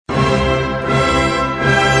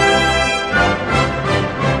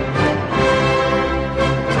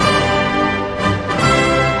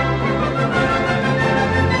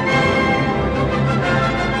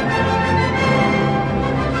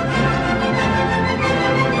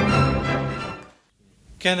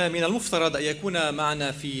كان من المفترض أن يكون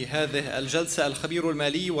معنا في هذه الجلسة الخبير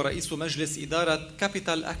المالي ورئيس مجلس إدارة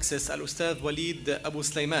كابيتال أكسس الأستاذ وليد أبو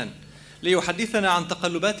سليمان ليحدثنا عن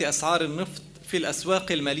تقلبات أسعار النفط في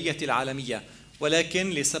الأسواق المالية العالمية، ولكن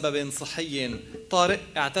لسبب صحي طارئ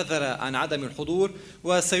اعتذر عن عدم الحضور،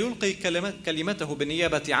 وسيلقي كلمته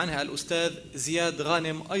بالنيابة عنها الأستاذ زياد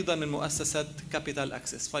غانم أيضا من مؤسسة كابيتال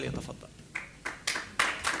أكسس، فليتفضل.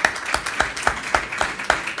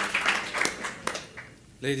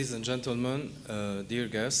 Ladies and gentlemen, dear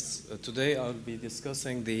guests, today I'll be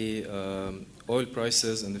discussing the oil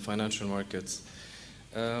prices and the financial markets.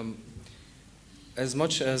 As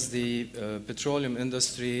much as the petroleum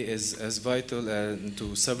industry is as vital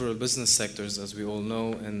to several business sectors, as we all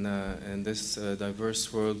know, in this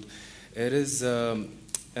diverse world, it is a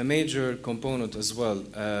major component as well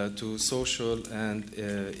to social and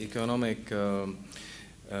economic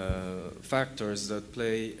factors that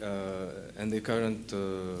play in the current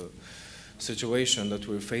situation that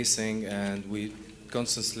we're facing, and we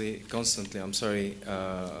constantly,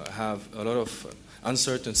 have a lot of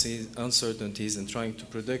uncertainties in trying to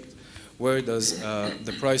predict where does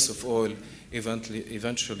the price of oil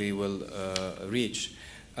eventually will reach.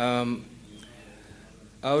 Out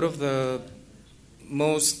of the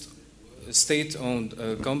most state-owned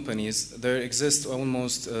companies, there exist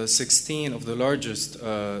almost 16 of the largest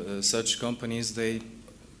such companies. They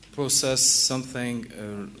process something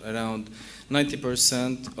around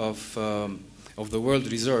 90% of the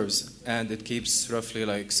world reserves, and it keeps roughly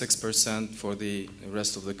like 6% for the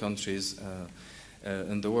rest of the countries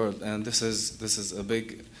in the world. And this is a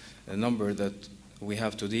big number that we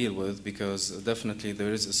have to deal with, because definitely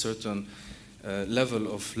there is a certain level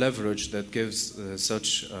of leverage that gives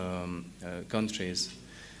such countries.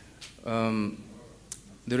 The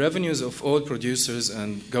revenues of oil producers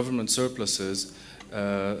and government surpluses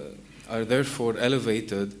are therefore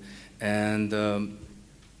elevated, and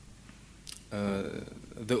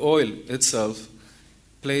the oil itself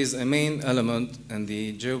plays a main element in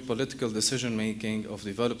the geopolitical decision-making of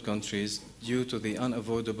developed countries due to the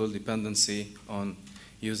unavoidable dependency on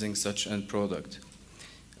using such end product.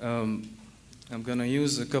 I'm going to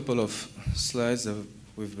use a couple of slides that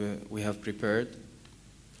we have prepared.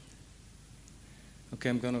 Okay,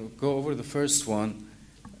 I'm going to go over the first one.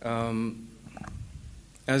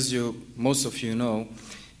 As most of you know,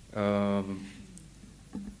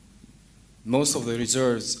 most of the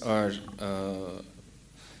reserves are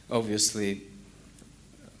obviously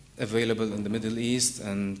available in the Middle East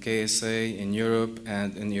and KSA, in Europe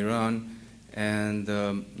and in Iran, and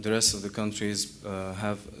the rest of the countries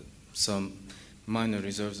have some minor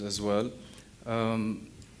reserves as well.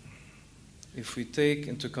 If we take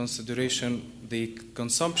into consideration the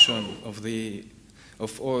consumption of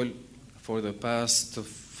oil for the past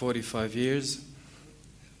 45 years,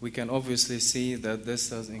 we can obviously see that this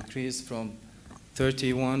has increased from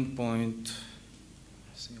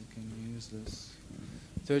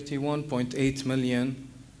 31.8 million,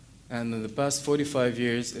 and in the past 45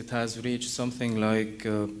 years it has reached something like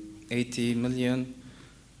 80 million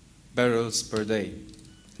barrels per day.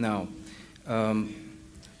 Now,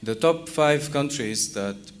 the top 5 countries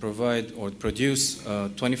that provide or produce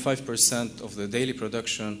 25% of the daily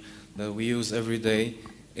production that we use every day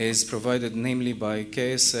is provided namely by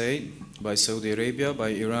KSA, by Saudi Arabia,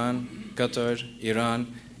 by Iran, Qatar, Iran,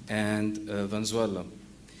 and Venezuela.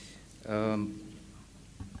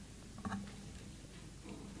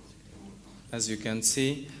 As you can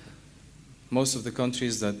see, most of the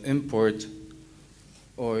countries that import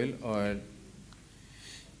oil are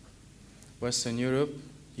Western Europe,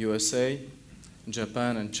 USA,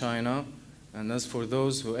 Japan, and China. And as for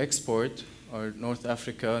those who export, are North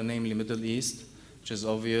Africa, namely Middle East, which is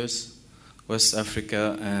obvious, West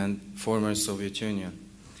Africa, and former Soviet Union.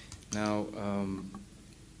 Now,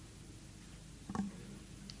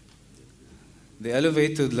 the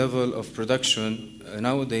elevated level of production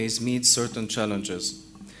nowadays meets certain challenges.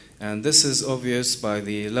 And this is obvious by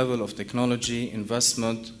the level of technology,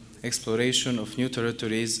 investment, exploration of new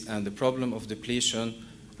territories, and the problem of depletion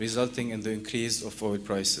resulting in the increase of oil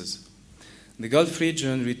prices. The Gulf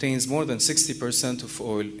region retains more than 60% of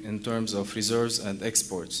oil in terms of reserves and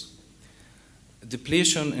exports.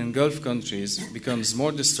 Depletion in Gulf countries becomes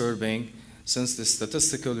more disturbing since the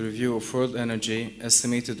statistical review of world energy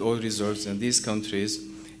estimated oil reserves in these countries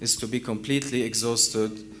is to be completely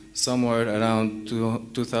exhausted somewhere around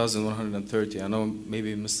 2130. I know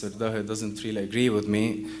maybe Mr. Daher doesn't really agree with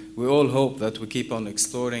me. We all hope that we keep on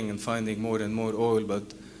exploring and finding more and more oil,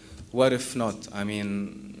 but what if not? I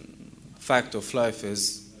mean, fact of life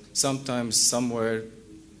is sometimes, somewhere,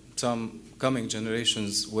 some coming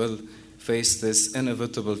generations will face this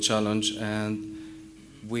inevitable challenge, and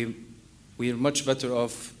we're much better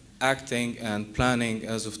off acting and planning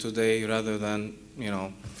as of today rather than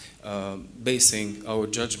basing our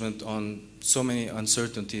judgment on so many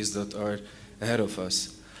uncertainties that are ahead of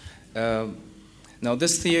us. Now,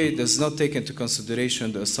 this theory does not take into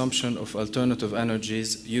consideration the assumption of alternative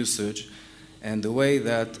energies usage and the way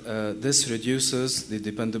that this reduces the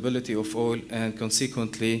dependability of oil and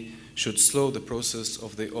consequently should slow the process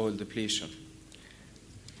of the oil depletion.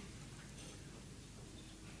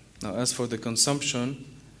 Now, as for the consumption,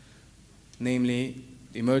 namely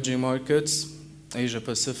emerging markets, Asia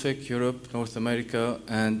Pacific, Europe, North America,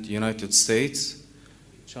 and United States.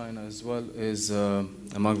 China as well is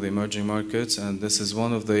among the emerging markets, and this is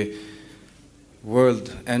one of the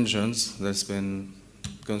world engines that's been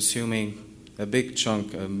consuming a big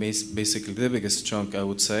chunk, basically the biggest chunk, I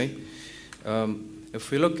would say. If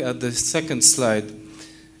we look at the second slide,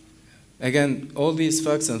 again, all these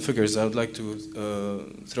facts and figures I would like to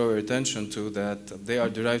throw your attention to that they are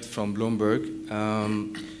derived from Bloomberg.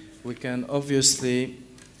 We can obviously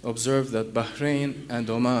observe that Bahrain and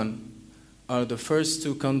Oman are the first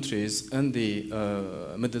two countries in the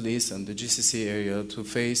Middle East and the GCC area to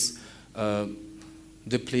face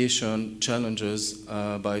depletion challenges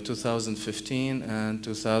by 2015 and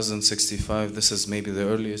 2065. This is maybe the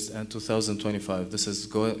earliest, and 2025. This is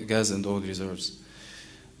gas and oil reserves.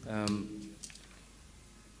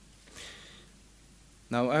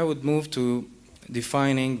 Now I would move to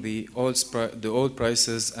defining the oil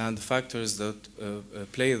prices and the factors that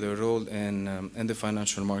play their role in the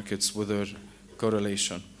financial markets with their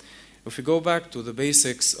correlation. If we go back to the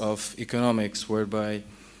basics of economics, whereby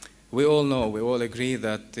we all know, we all agree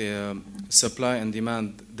that supply and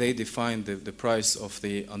demand, they define the price of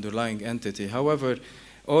the underlying entity. However,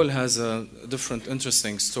 oil has a different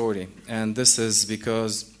interesting story, and this is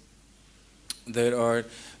because there are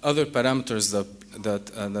other parameters that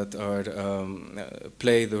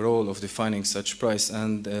play the role of defining such price,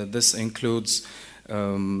 and this includes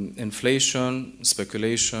inflation,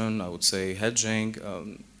 speculation, I would say hedging,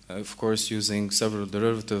 of course using several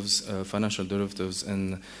derivatives, financial derivatives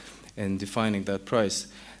in defining that price.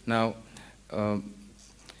 Now,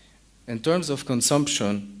 in terms of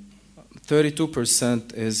consumption,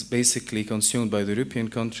 32% is basically consumed by the European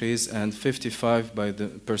countries and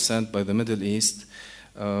 55% by the Middle East.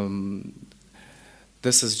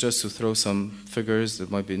 This is just to throw some figures that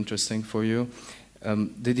might be interesting for you.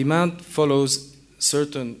 The demand follows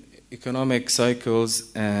certain economic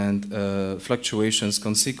cycles and fluctuations.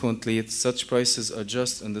 Consequently, such prices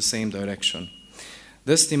adjust in the same direction.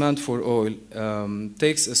 This demand for oil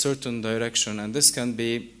takes a certain direction, and this can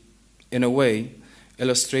be, in a way,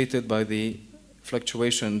 illustrated by the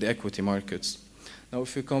fluctuation in the equity markets. Now,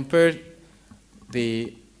 if you compare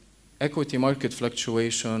the equity market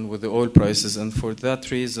fluctuation with the oil prices, and for that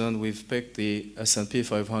reason we've picked the S&P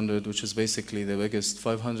 500, which is basically the biggest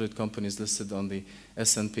 500 companies listed on the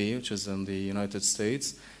S&P, which is in the United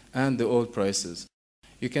States, and the oil prices.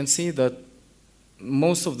 You can see that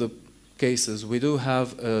most of the cases we do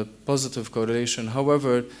have a positive correlation.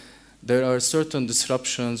 However, there are certain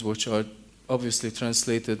disruptions which are obviously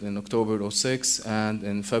translated in October 2006 and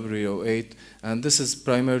in February 2008, and this is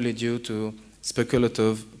primarily due to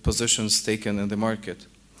speculative positions taken in the market.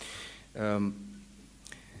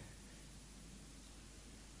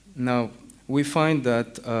 Now, we find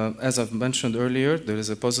that, as I've mentioned earlier, there is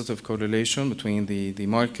a positive correlation between the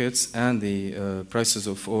markets and the prices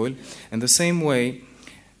of oil. In the same way,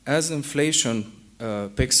 as inflation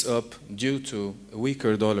picks up due to a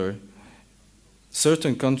weaker dollar,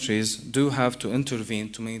 certain countries do have to intervene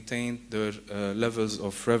to maintain their levels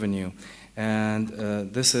of revenue. And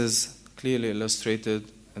this is clearly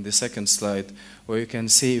illustrated in the second slide, where you can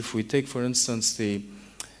see, if we take, for instance, the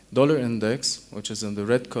dollar index, which is in the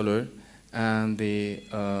red color, and the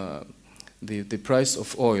price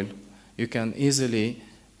of oil, you can easily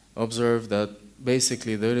observe that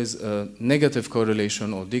basically there is a negative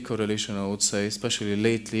correlation or decorrelation, I would say, especially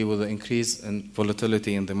lately with the increase in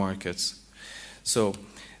volatility in the markets. So,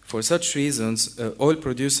 for such reasons,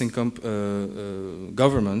 oil-producing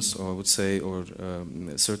governments, or I would say, or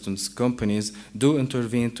certain companies, do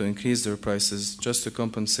intervene to increase their prices just to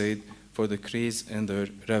compensate for the decrease in their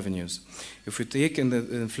revenues. If we take in the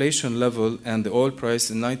inflation level and the oil price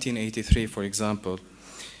in 1983, for example,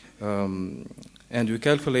 and we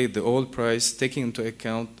calculate the oil price taking into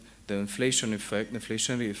account the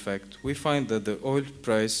inflationary effect, we find that the oil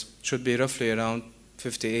price should be roughly around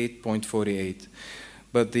 58.48.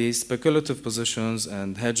 But the speculative positions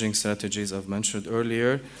and hedging strategies I've mentioned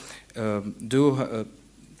earlier do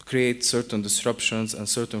create certain disruptions and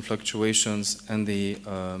certain fluctuations in the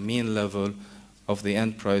mean level of the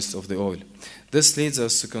end price of the oil. This leads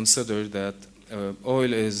us to consider that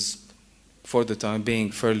oil is, for the time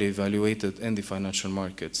being, fairly evaluated in the financial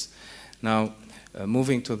markets. Now,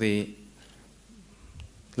 moving to the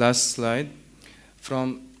last slide.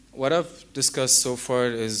 From what I've discussed so far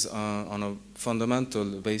is on a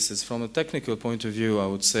fundamental basis. From a technical point of view, I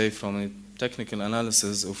would say from a technical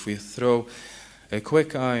analysis, if we throw a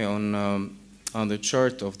quick eye on the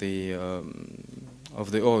chart of the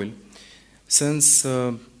oil, since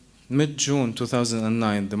mid-June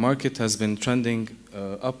 2009, the market has been trending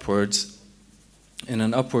upwards in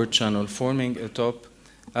an upward channel, forming a top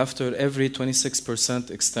after every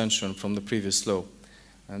 26% extension from the previous low.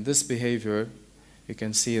 And this behavior, you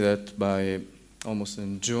can see that by almost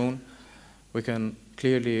in June, we can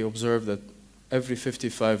clearly observe that every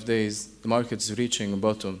 55 days, the market is reaching a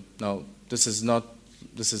bottom. Now, this is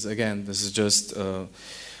just,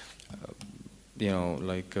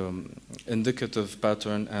 indicative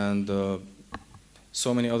pattern, and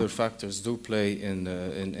so many other factors do play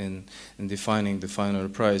in defining the final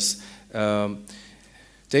price.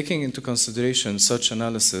 Taking into consideration such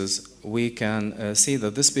analysis, we can see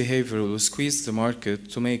that this behavior will squeeze the market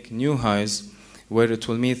to make new highs where it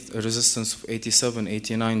will meet a resistance of 87,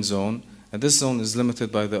 89 zone. And this zone is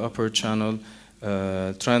limited by the upper channel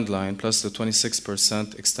trend line plus the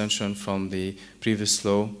 26% extension from the previous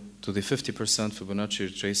low to the 50% Fibonacci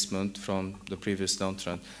retracement from the previous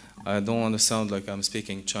downtrend. I don't want to sound like I'm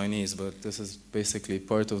speaking Chinese, but this is basically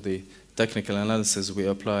part of the technical analysis we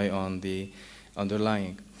apply on the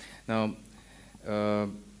underlying. Now,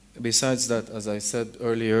 besides that, as I said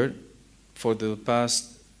earlier, for the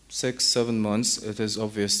past 6-7 months, it is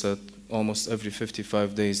obvious that almost every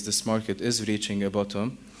 55 days this market is reaching a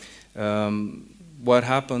bottom. What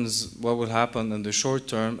will happen in the short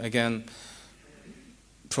term, again,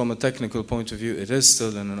 from a technical point of view, it is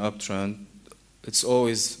still in an uptrend. It's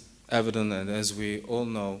always evident, and as we all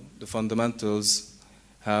know, the fundamentals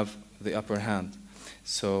have the upper hand.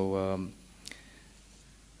 So,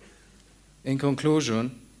 in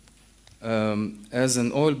conclusion, as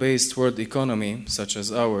an oil-based world economy such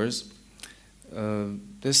as ours,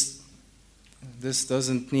 this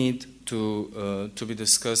doesn't need to be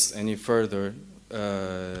discussed any further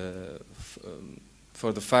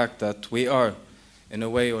for the fact that we are, in a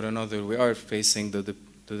way or another, we are facing the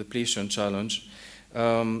depletion challenge.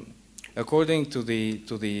 According to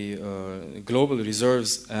the global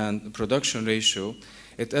reserves and production ratio,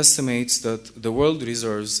 it estimates that the world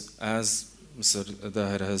reserves, as Mr.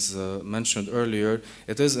 Daher has mentioned earlier,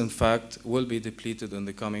 it is in fact will be depleted in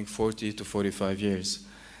the coming 40 to 45 years.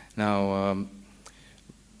 Now,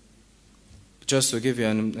 just to give you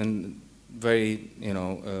a very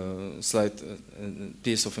slight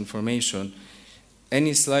piece of information,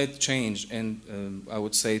 any slight change in, I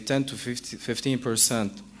would say, 10 to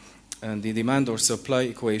 15% and the demand or supply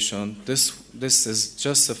equation, this is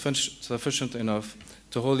just sufficient enough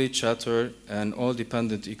to wholly shatter an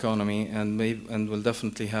oil-dependent economy and will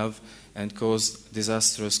definitely have and cause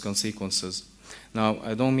disastrous consequences. Now,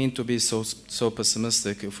 I don't mean to be so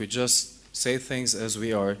pessimistic. If we just say things as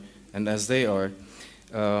we are and as they are,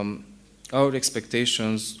 our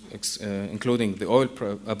expectations, including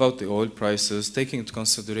about the oil prices, taking into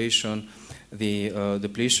consideration the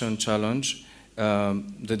depletion challenge,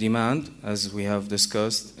 the demand, as we have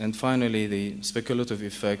discussed, and finally the speculative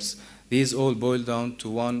effects, these all boil down to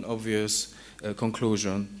one obvious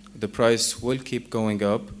conclusion. The price will keep going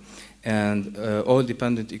up, and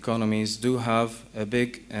oil-dependent economies do have a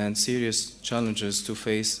big and serious challenges to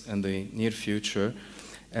face in the near future.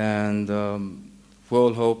 And we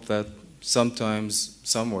all hope that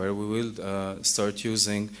somewhere, we will start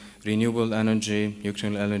using renewable energy,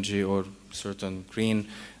 nuclear energy, or certain green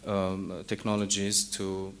technologies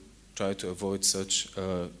to try to avoid such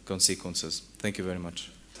consequences. Thank you very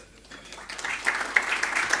much.